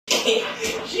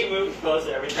She moves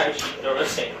closer every time she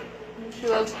throws it. She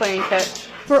loves playing catch.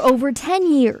 For over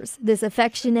 10 years, this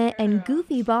affectionate and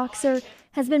goofy boxer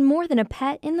has been more than a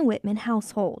pet in the Whitman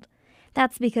household.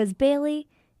 That's because Bailey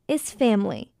is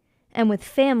family, and with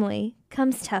family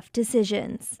comes tough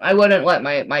decisions. I wouldn't let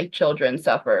my children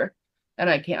suffer, and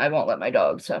I won't let my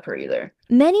dog suffer either.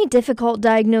 Many difficult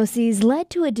diagnoses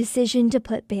led to a decision to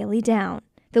put Bailey down.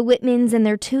 The Whitmans and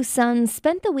their 2 sons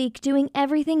spent the week doing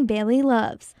everything Bailey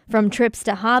loves, from trips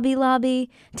to Hobby Lobby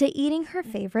to eating her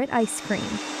favorite ice cream.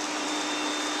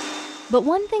 But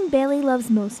one thing Bailey loves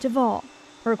most of all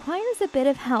requires a bit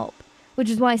of help, which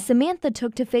is why Samantha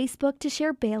took to Facebook to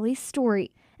share Bailey's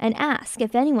story and ask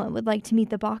if anyone would like to meet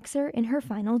the boxer in her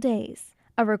final days,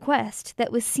 a request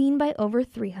that was seen by over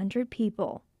 300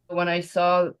 people. When I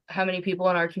saw how many people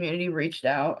in our community reached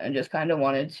out and just kind of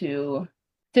wanted to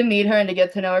meet her and to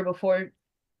get to know her before,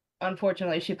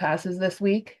 unfortunately, she passes this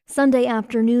week. Sunday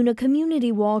afternoon, a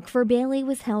community walk for Bailey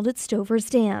was held at Stover's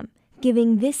Dam,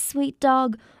 giving this sweet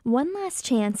dog one last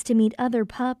chance to meet other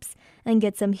pups and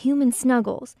get some human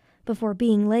snuggles before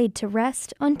being laid to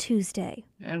rest on Tuesday.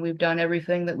 And we've done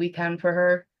everything that we can for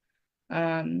her.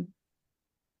 So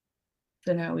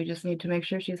now we just need to make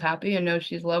sure she's happy and knows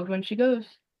she's loved when she goes.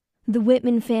 The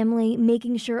Whitman family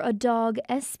making sure a dog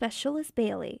as special as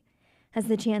Bailey has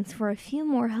the chance for a few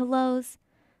more hellos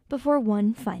before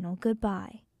one final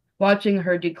goodbye. Watching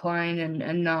her decline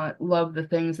and not love the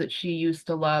things that she used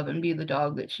to love and be the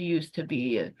dog that she used to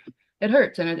be, it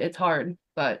hurts and it's hard,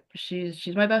 but she's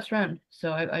my best friend,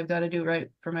 so I've got to do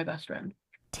right for my best friend.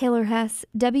 Taylor Hess,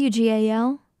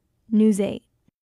 WGAL, News 8.